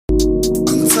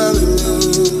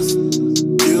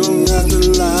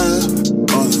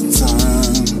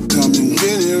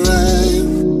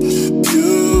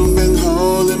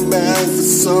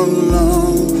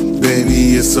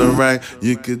right.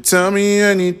 You could tell me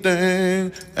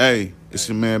anything. Hey, it's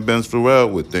your man Ben Farrell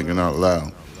with Thinking Out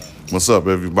Loud. What's up,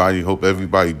 everybody? Hope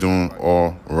everybody doing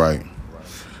all right.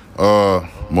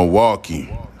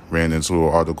 Milwaukee. Ran into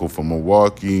an article from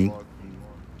Milwaukee.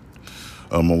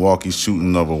 A Milwaukee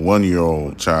shooting of a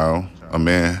 1-year-old child. A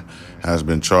man has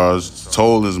been charged,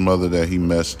 told his mother that he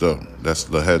messed up. That's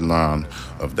the headline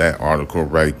of that article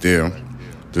right there.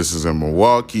 This is in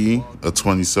Milwaukee. A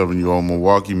 27-year-old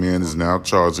Milwaukee man is now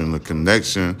charged in the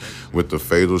connection with the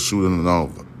fatal shooting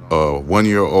of a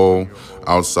 1-year-old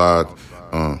outside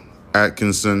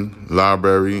Atkinson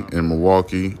Library in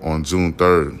Milwaukee on June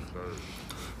 3rd.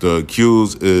 The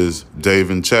accused is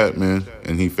David Chapman,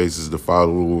 and he faces the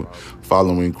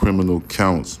following criminal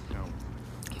counts.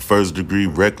 First-degree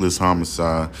reckless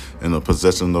homicide and the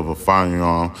possession of a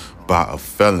firearm by a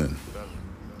felon.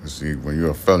 You see, when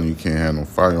you're a felon, you can't have no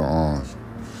firearms.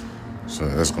 So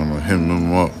that's going to hem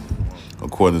him up.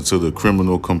 According to the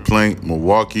criminal complaint,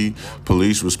 Milwaukee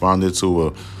police responded to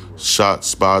a shot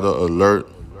spotter alert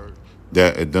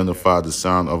that identified the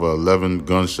sound of 11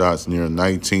 gunshots near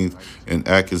 19th and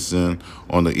Atkinson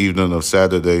on the evening of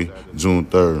Saturday, June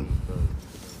 3rd.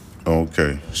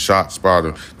 Okay, shot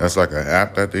spotter. That's like an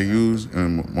app that they use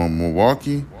in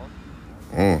Milwaukee.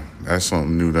 Oh, that's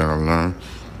something new that I learned.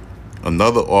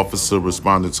 Another officer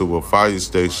responded to a fire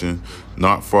station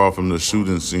not far from the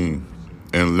shooting scene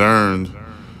and learned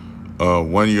a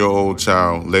 1-year-old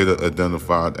child, later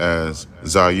identified as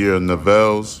Zaire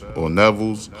Nevels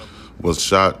was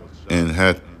shot and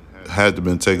had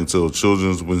been taken to a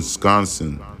Children's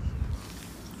Wisconsin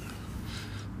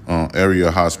area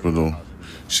hospital.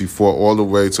 She fought all the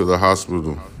way to the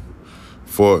hospital.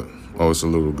 It's a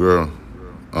little girl.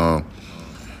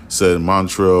 Said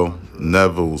Montrell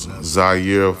Neville's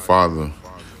Zaire father,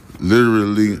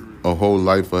 literally a whole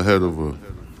life ahead of her.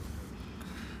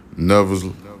 Neville's,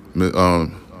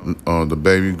 the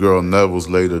baby girl Neville's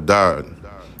later died.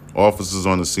 Officers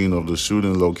on the scene of the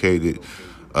shooting located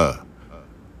 8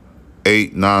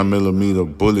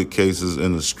 9mm bullet cases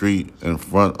in the street in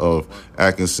front of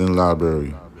Atkinson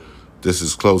Library. This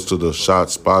is close to the shot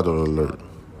spotter alert.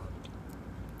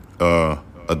 A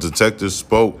detective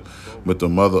spoke with the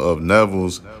mother of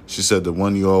Neville's. She said the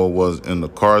 1-year-old was in the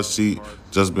car seat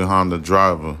just behind the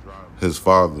driver, his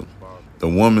father. The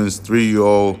woman's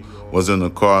 3-year-old was in the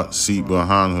car seat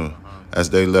behind her as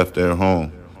they left their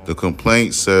home. The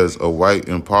complaint says a white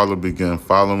Impala began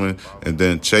following and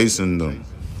then chasing them.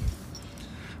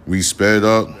 We sped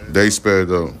up, they sped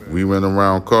up. We went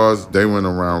around cars, they went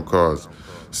around cars,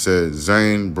 said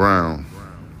Zane Brown,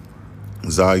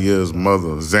 Zaire's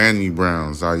mother. Zanny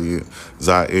Brown, Zaire's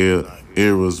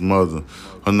mother.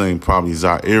 Her name probably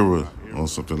Zaire or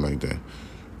something like that.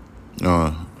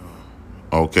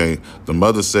 Okay, the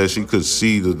mother said she could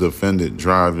see the defendant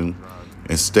driving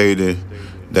and stated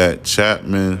that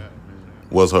Chapman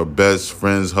was her best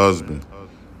friend's husband.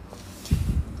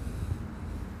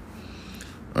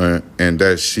 And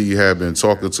that she had been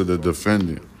talking to the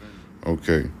defendant.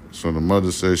 Okay, so the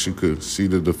mother said she could see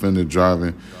the defendant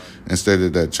driving and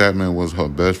stated that Chapman was her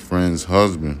best friend's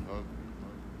husband.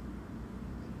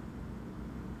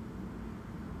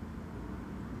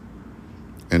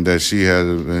 And that she had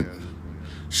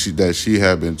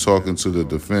been talking to the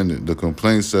defendant. The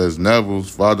complaint says Neville's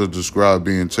father described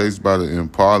being chased by the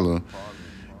Impala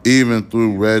even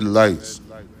through red lights.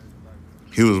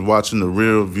 He was watching the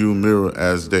rear view mirror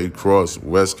as they crossed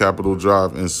West Capitol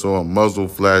Drive and saw muzzle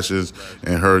flashes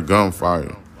and heard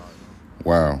gunfire.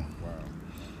 Wow.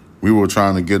 We were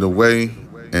trying to get away,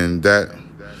 and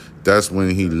that's when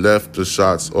he left the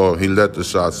shots off. He let the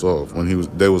shots off when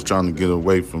they was trying to get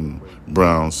away from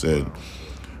Brown, said.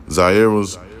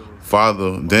 Zaire's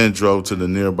father then drove to the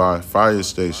nearby fire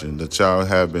station. The child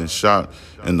had been shot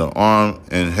in the arm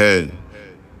and head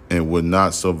and would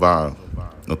not survive.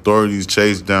 Authorities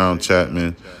chased down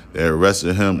Chapman. They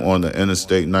arrested him on the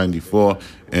Interstate 94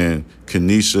 in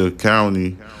Kenesha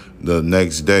County the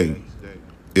next day.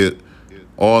 It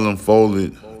all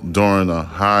unfolded during a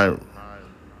high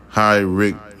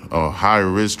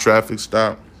risk traffic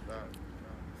stop.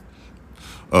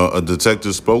 A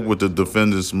detective spoke with the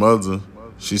defendant's mother.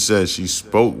 She said she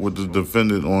spoke with the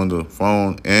defendant on the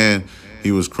phone and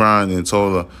he was crying and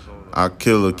told her, "I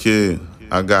killed a kid.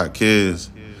 I got kids.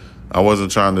 I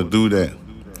wasn't trying to do that,"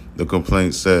 the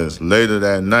complaint says. Later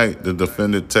that night, the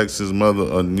defendant texted his mother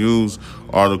a news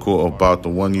article about the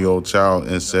 1-year-old child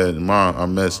and said, "Mom, I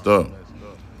messed up."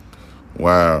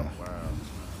 Wow.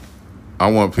 I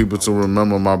want people to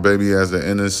remember my baby as the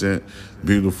innocent,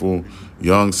 beautiful,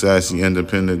 young, sassy,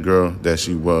 independent girl that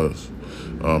she was.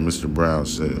 Mr. Brown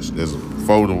says. There's a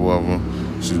photo of her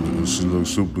She looks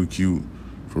super cute,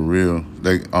 for real.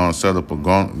 They set up a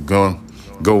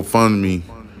GoFundMe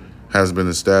has been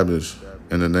established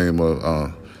in the name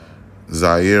of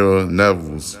Zaira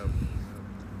Nevels.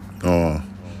 Uh,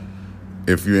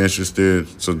 if you're interested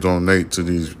to donate to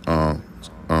these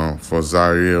for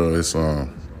Zaire, it's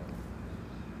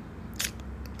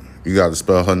you got to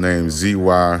spell her name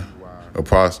ZY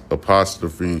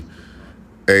apostrophe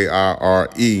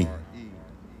AIRE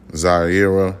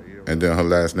Zaira, and then her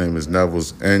last name is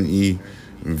Nevels NEVELS.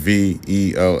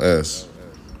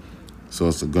 So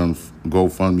it's a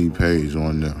GoFundMe page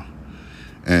on there.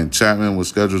 And Chapman was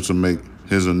scheduled to make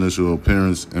his initial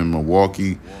appearance in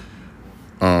Milwaukee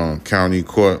County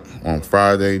Court on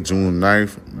Friday, June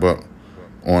 9th, but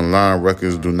online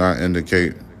records do not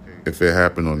indicate if it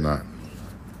happened or not.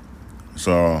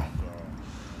 So,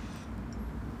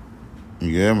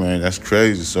 yeah, man, that's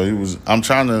crazy. So I'm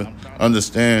trying to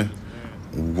understand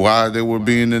why they were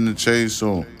being in the chase.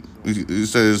 So he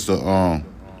says the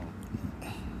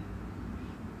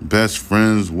best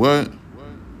friends what?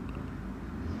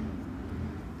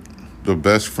 The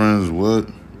best friends what?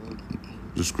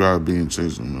 Described being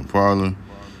chased in the parlor.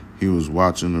 He was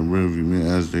watching the rearview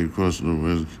mirror as they crossed the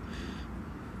risk.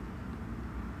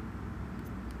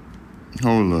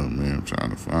 Hold up, man. I'm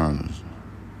trying to find this.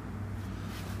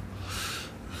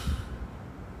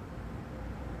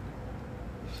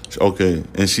 Okay,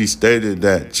 and she stated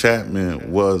that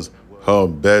Chapman was her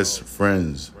best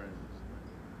friend's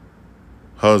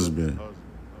husband.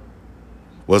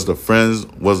 Was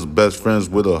best friends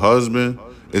with her husband?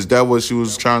 Is that what she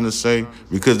was trying to say?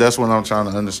 Because that's what I'm trying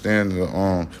to understand.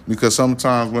 Because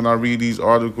sometimes when I read these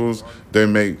articles, they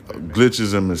make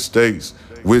glitches and mistakes,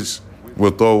 which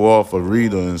will throw off a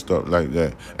reader and stuff like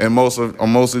that. And most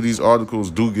of these articles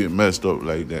do get messed up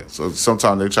like that. So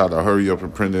sometimes they try to hurry up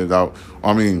and print it out.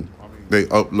 I mean, they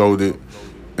upload it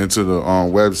into the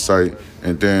website,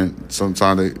 and then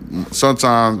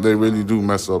sometimes they really do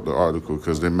mess up the article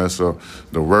because they mess up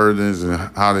the wordings and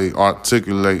how they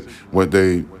articulate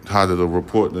how to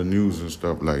report the news and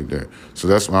stuff like that. So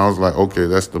that's when I was like, okay,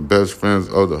 that's the best friends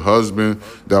of the husband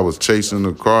that was chasing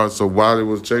the car. So while they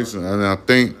was chasing, and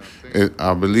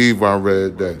I believe I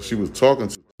read that she was talking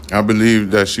to. I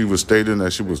believe that she was stating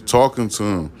that she was talking to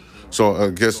him. So I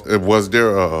guess was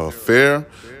there an affair?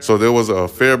 So there was an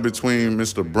affair between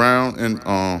Mr. Brown and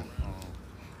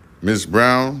Miss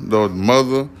Brown, the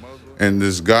mother, and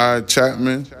this guy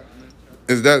Chapman.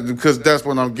 Is that because that's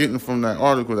what I'm getting from that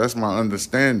article? That's my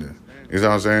understanding. You know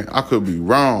what I'm saying? I could be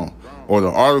wrong, or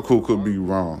the article could be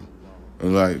wrong.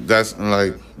 That's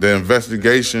the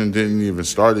investigation didn't even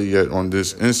start yet on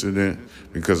this incident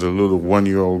because a little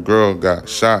 1-year-old girl got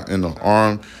shot in the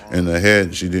arm and the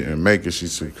head. She didn't make it. She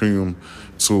succumbed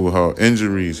to her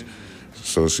injuries,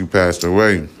 so she passed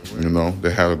away. You know,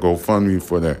 they had a GoFundMe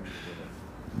for that.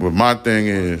 But my thing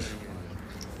is,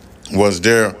 was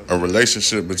there a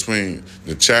relationship between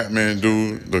the Chapman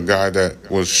dude, the guy that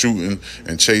was shooting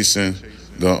and chasing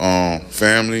the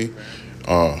family?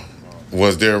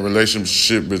 Was there a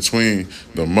relationship between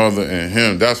the mother and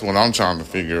him? That's what I'm trying to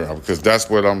figure out, because that's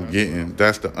what I'm getting.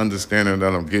 That's the understanding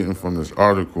that I'm getting from this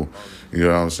article. You know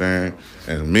what I'm saying?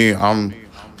 And me, I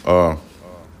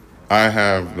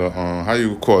have the, how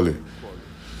you call it?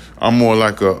 I'm more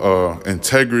like a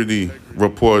integrity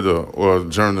reporter or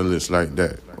journalist like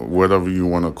that, whatever you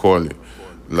want to call it.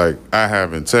 Like, I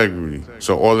have integrity.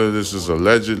 So all of this is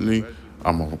allegedly.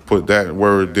 I'm going to put that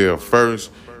word there first.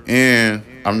 And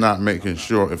I'm not making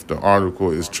sure if the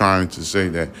article is trying to say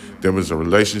that there was a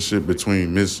relationship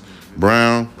between Miss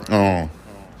Brown,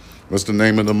 what's the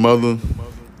name of the mother?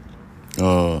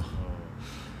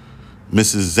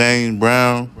 Mrs. Zane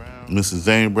Brown,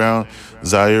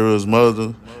 Zaira's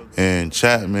mother, and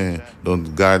Chapman, the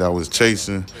guy that was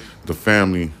chasing the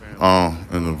family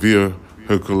in a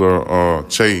vehicular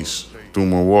chase through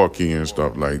Milwaukee and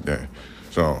stuff like that.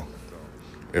 So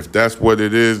if that's what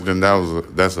it is, then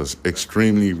that's a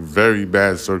extremely very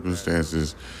bad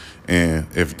circumstances. And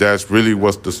if that's really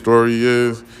what the story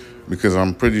is, because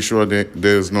I'm pretty sure that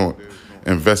there's no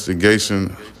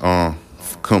investigation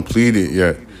completed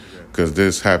yet, because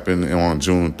this happened on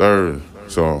June 3rd.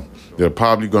 So there are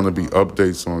probably going to be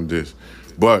updates on this.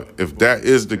 But if that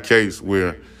is the case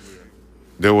where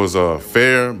there was an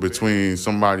affair between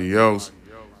somebody else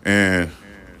and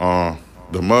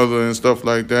the mother and stuff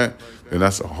like that, then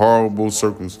that's a horrible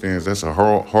circumstance. That's a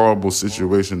horrible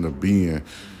situation to be in.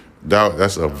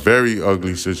 That's a very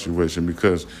ugly situation,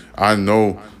 because I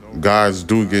know guys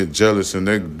do get jealous and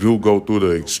they do go through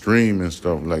the extreme and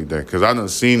stuff like that. Because I done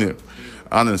seen it.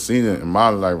 I done seen it in my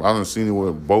life. I done seen it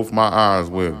with both my eyes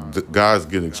where guys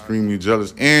get extremely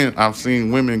jealous. And I've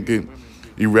seen women get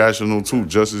irrational too,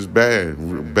 just as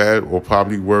bad or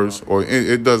probably worse. Or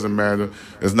it doesn't matter.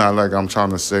 It's not like I'm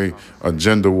trying to say a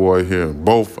gender war here.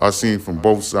 Both, I seen from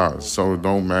both sides, so it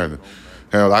don't matter.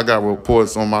 Hell, I got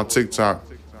reports on my TikTok.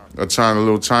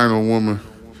 Little China woman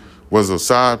was a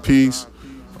side piece.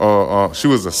 She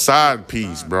was a side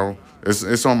piece, bro.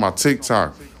 It's on my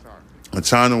TikTok. A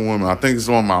China woman. I think it's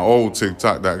on my old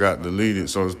TikTok that got deleted,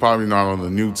 so it's probably not on the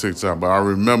new TikTok. But I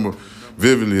remember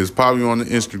vividly. It's probably on the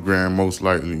Instagram, most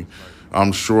likely.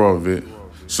 I'm sure of it.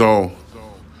 So,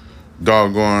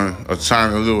 doggone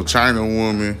a little China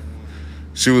woman.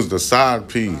 She was the side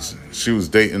piece. She was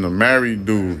dating a married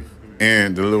dude,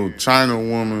 and the little China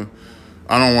woman.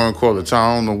 I don't want to call her China.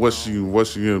 I don't know what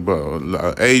she is, but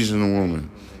an Asian woman.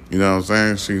 You know what I'm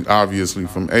saying? She's obviously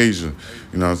from Asia.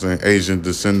 You know what I'm saying? Asian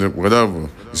descendant, whatever. You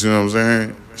see what I'm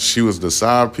saying? She was the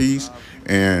side piece,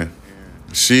 and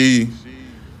she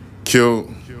killed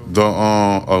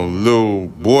a little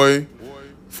boy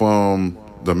from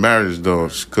the marriage, though,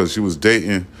 because she was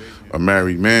dating a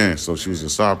married man, so she was a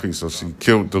side piece. So she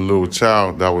killed the little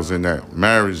child that was in that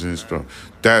marriage and stuff.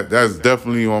 That's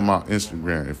definitely on my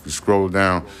Instagram. If you scroll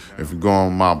down, if you go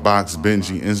on my Box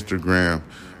Benji Instagram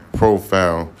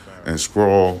profile and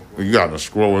scroll, you got to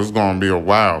scroll. It's gonna be a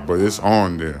while, but it's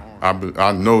on there.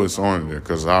 I know it's on there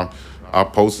because I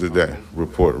posted that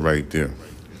report right there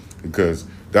because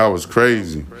that was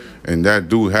crazy, and that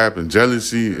do happen.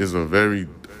 Jealousy is a very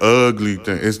ugly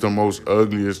thing. It's the most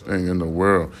ugliest thing in the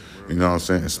world. You know what I'm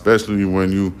saying? Especially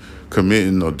when you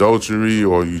committing adultery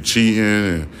or you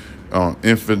cheating and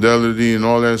infidelity and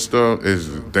all that stuff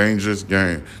is a dangerous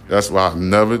game. That's why I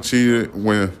never cheated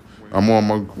when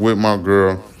I'm with my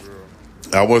girl.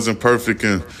 I wasn't perfect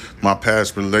in my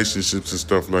past relationships and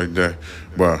stuff like that,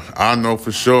 but I know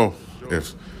for sure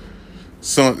if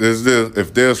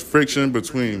there's friction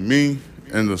between me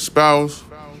and the spouse,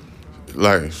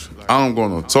 like, I'm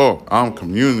going to talk. I'm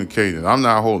communicating. I'm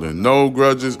not holding no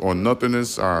grudges or nothing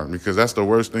inside because that's the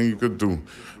worst thing you could do.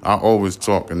 I always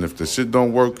talk, and if the shit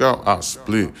don't work out, I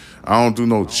split. I don't do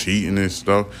no cheating and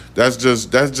stuff. That's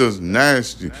just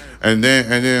nasty. And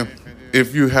then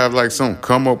if you have like something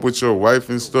come up with your wife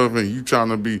and stuff, and you trying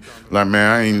to be like, man,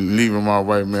 I ain't leaving my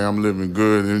wife, man, I'm living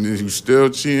good, and you still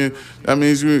cheating, that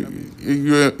means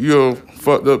you're a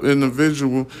fucked up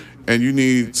individual. And you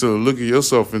need to look at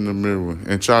yourself in the mirror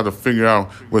and try to figure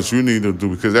out what you need to do,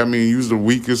 because that means you're the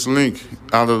weakest link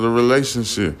out of the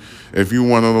relationship. If you're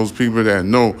one of those people that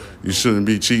know you shouldn't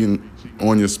be cheating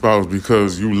on your spouse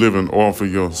because you living off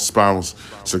of your spouse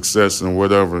success and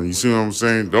whatever. You see what I'm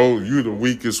saying? Though you the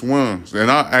weakest ones. And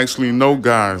I actually know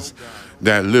guys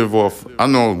that live off. I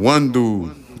know one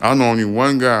dude. I know only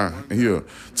one guy here.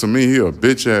 To me, he a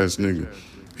bitch ass nigga.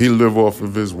 He live off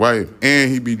of his wife, and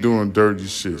he be doing dirty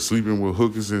shit, sleeping with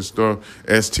hookers and stuff,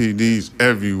 STDs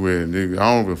everywhere, nigga.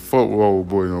 I don't even fuck with old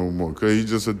boy no more, because he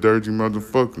just a dirty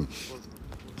motherfucker.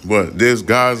 But there's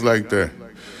guys like that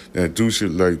do shit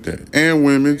like that, and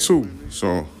women too.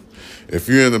 So if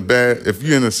you're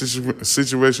in a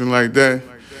situation like that,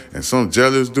 and some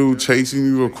jealous dude chasing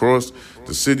you across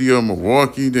the city of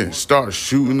Milwaukee, then start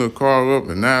shooting the car up,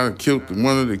 and now killed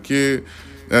one of the kids,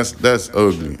 that's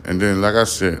ugly. And then, like I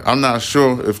said, I'm not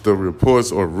sure if the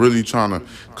reports are really trying to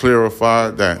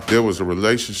clarify that there was a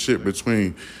relationship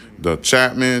between the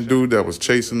Chapman dude that was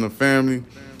chasing the family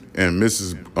and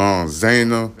Mrs.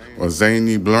 Zana or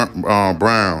Zany Brown. I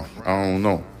don't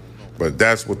know. But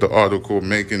that's what the article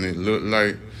making it look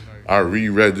like. I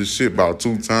reread this shit about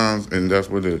 2 times, and that's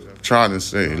what it's trying to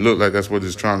say. It looked like that's what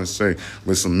it's trying to say,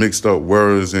 with some mixed up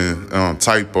words and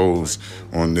typos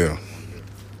on there.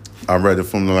 I read it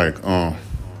from what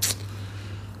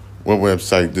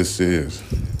website this is.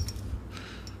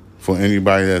 For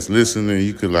anybody that's listening,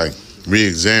 you could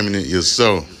re-examine it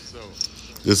yourself.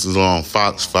 This is on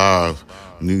Fox 5,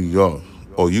 New York.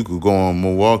 Or you could go on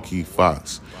Milwaukee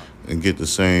Fox and get the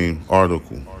same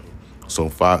article. So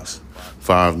Fox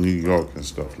 5, New York and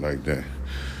stuff like that.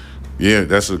 Yeah,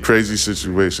 that's a crazy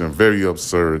situation. Very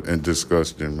absurd and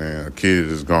disgusting, man. A kid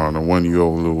is gone, a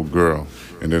 1-year-old little girl.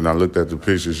 And then I looked at the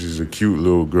picture. She's a cute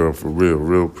little girl, for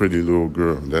real pretty little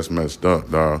girl. That's messed up,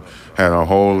 dog. Had her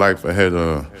whole life ahead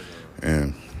of her,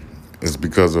 and it's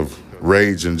because of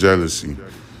rage and jealousy.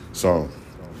 So,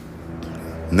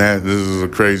 this is a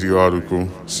crazy article.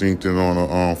 Seen it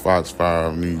on Fox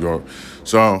 5, New York.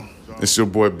 So, it's your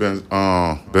boy Benz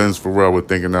Pharrell with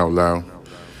Thinking Out Loud,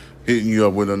 hitting you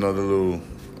up with another little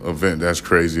event that's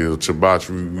crazy, a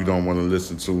debauchery we don't want to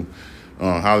listen to.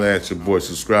 Holla at your boy.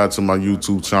 Subscribe to my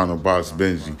YouTube channel, Boss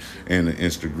Benji, and the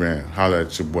Instagram. Holla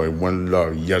at your boy. One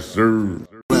love. Yes, sir.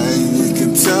 You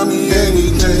can tell me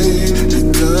anything.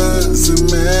 It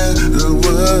doesn't matter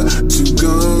what you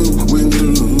going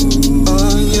through.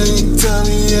 Oh yeah, you tell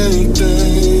me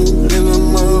anything, and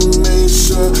I'ma make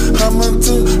sure I'ma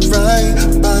do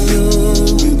right by you.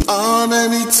 Oh,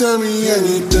 baby, tell me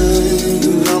anything,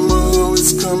 and I'ma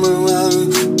always come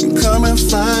around and come and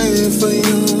fight for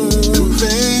you. And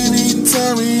baby,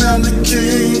 tell me I'm the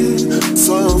king,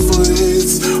 so for you.